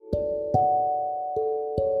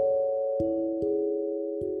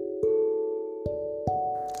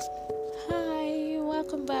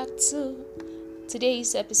welcome back to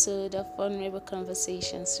today's episode of Vulnerable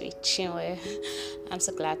Conversations with Chinwe. I'm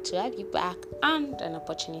so glad to have you back and an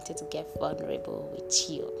opportunity to get vulnerable with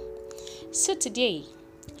you. So today,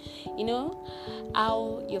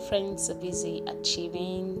 how your friends are busy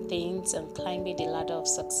achieving things and climbing the ladder of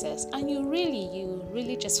success, and you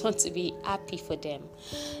really just want to be happy for them.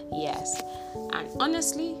 Yes, and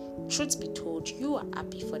honestly, truth be told, you are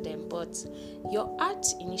happy for them, but your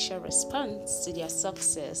heart's initial response to their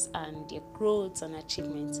success and their growth and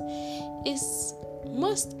achievement is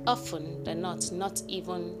most often than not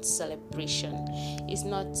even celebration. It's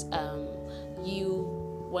not you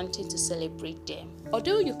wanting to celebrate them.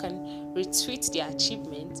 Although you can retweet their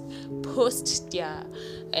achievements, post their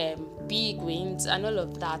big wins and all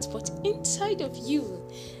of that, but inside of you,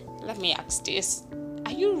 let me ask this: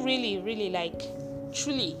 are you really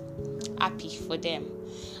truly happy for them?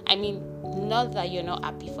 I mean, not that you're not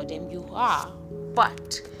happy for them, you are,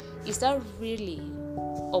 but is that really,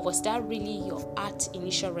 or was that really your heart's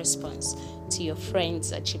initial response to your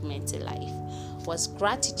friend's achievement in life? Was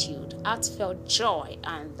gratitude, heartfelt joy,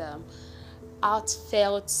 and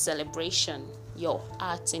heartfelt celebration your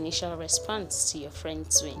heart's initial response to your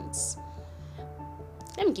friend's wins?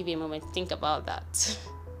 Let me give you a moment to think about that.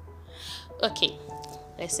 Okay,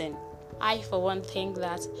 listen, I for one think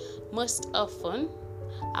that most often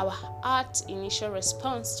our heart's initial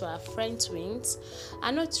response to our friends' wins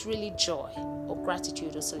are not really joy or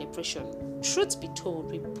gratitude or celebration. Truth be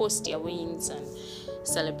told, we post their wins and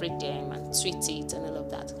celebrate them and tweet it and all of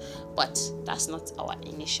that, but that's not our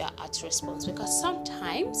initial heart response, because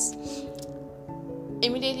sometimes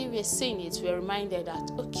immediately we're seeing it, we're reminded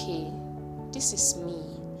that, okay, this is me,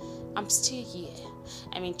 I'm still here.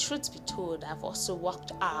 I mean, truth be told, I've also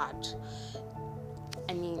worked hard.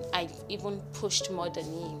 I mean, I've even pushed more than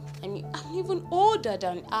him. I mean, I'm even older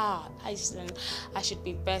than her. I should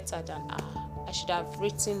be better than her. I should have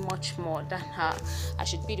written much more than her. I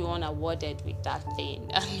should be the one awarded with that thing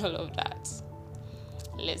and all of that.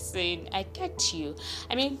 Listen, I get you.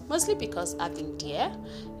 I mean, mostly because I've been there.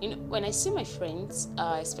 When I see my friends,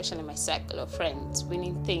 especially my circle of friends,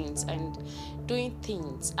 winning things and doing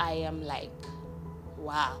things, I am like,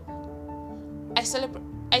 wow. I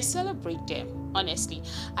celebrate them, honestly.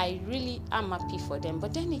 I really am happy for them.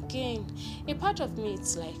 But then again, a part of me,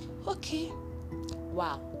 it's like, okay,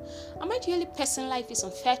 wow. Am I the only person life is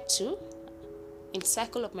unfair to in the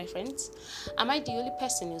circle of my friends? Am I the only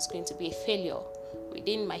person who's going to be a failure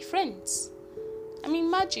within my friends? I mean,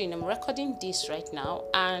 imagine I'm recording this right now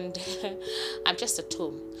and I'm just at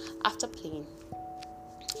home after playing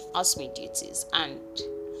housemaid duties, and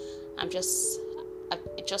I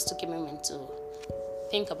just took a moment to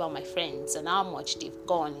think about my friends and how much they've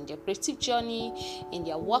gone in their creative journey, in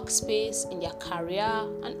their workspace, in their career,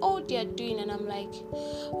 and all they're doing. And I'm like,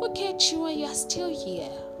 okay, Chinwe, you're still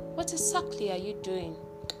here. What exactly are you doing?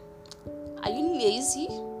 Are you lazy?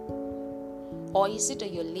 Or is it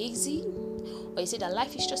that you're lazy? Or is it that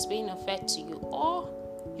life is just being unfair to you? Or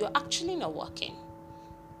you're actually not working?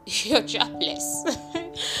 You're jobless.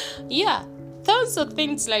 Yeah, tons of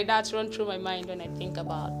things like that run through my mind when I think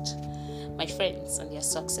about my friends and their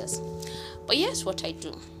success. But here's what I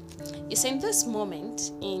do. It's in this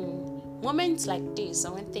moment, in moments like this,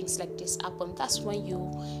 and when things like this happen, that's when you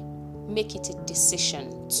make it a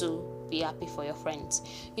decision to be happy for your friends.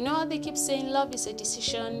 You know how they keep saying love is a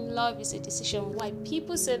decision, love is a decision. Why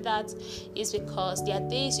people say that is because there are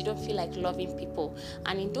days you don't feel like loving people,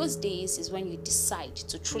 and in those days is when you decide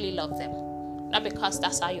to truly love them. Not because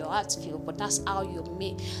that's how your heart feels, but that's how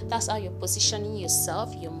you're positioning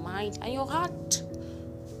yourself, your mind, and your heart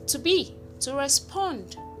to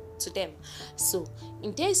respond to them. So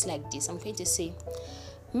in days like this, I'm going to say,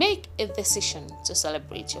 make a decision to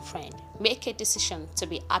celebrate your friend. Make a decision to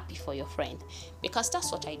be happy for your friend, because that's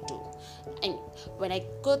what I do. And when I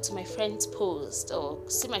go to my friend's post or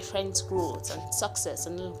see my friend's growth and success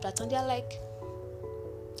and all of that, and they're like,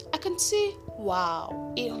 I can see,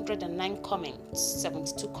 wow, 809 comments,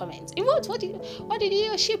 72 comments. What did he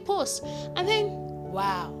or she post? And then,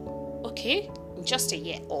 wow, okay, in just a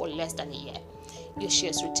year or less than a year, she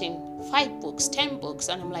has written 5 books, 10 books,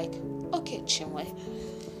 and I'm like, okay, Chinwe,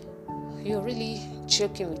 you're really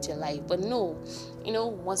joking with your life. But no,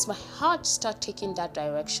 once my heart starts taking that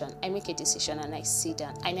direction, I make a decision and I sit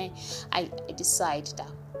down and I decide that,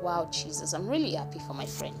 wow, Jesus, I'm really happy for my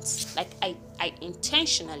friends. Like I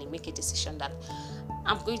intentionally make a decision that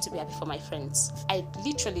I'm going to be happy for my friends. I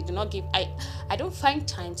literally do not give, I don't find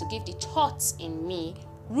time to give the thoughts in me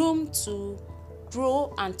room to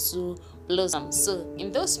grow and to blossom. So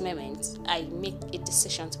in those moments, I make a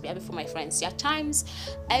decision to be happy for my friends. There are times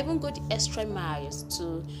I even go the extra miles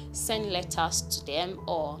to send letters to them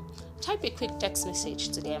or type a quick text message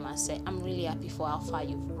to them and say, I'm really happy for how far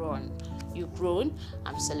you've grown.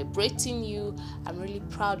 I'm celebrating you. I'm really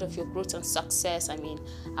proud of your growth and success. I mean,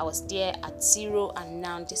 I was there at 0 and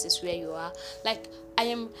now this is where you are. Like, I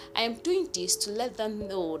am doing this to let them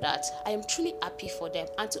know that I am truly happy for them,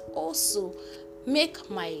 and to also make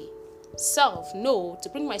myself know, to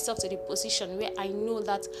bring myself to the position where I know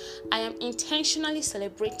that I am intentionally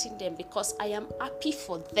celebrating them because I am happy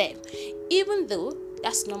for them, even though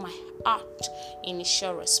that's not my heart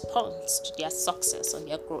initial response to their success or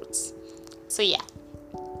their growth. So yeah,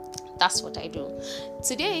 that's what I do.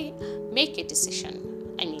 Today, make a decision.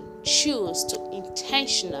 Choose to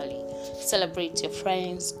intentionally celebrate your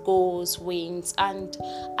friends' goals, wins, and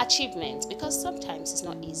achievements, because sometimes it's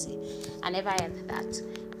not easy. I never heard that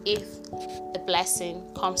if the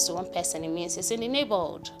blessing comes to one person, it means it's in the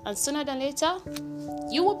neighborhood, and sooner than later,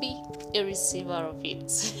 you will be a receiver of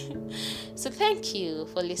it. So thank you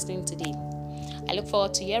for listening today. I look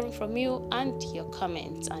forward to hearing from you and your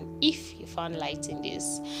comments, and if you found light in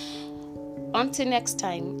this. Until next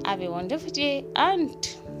time, have a wonderful day and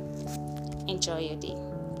enjoy your day.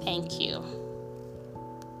 Thank you.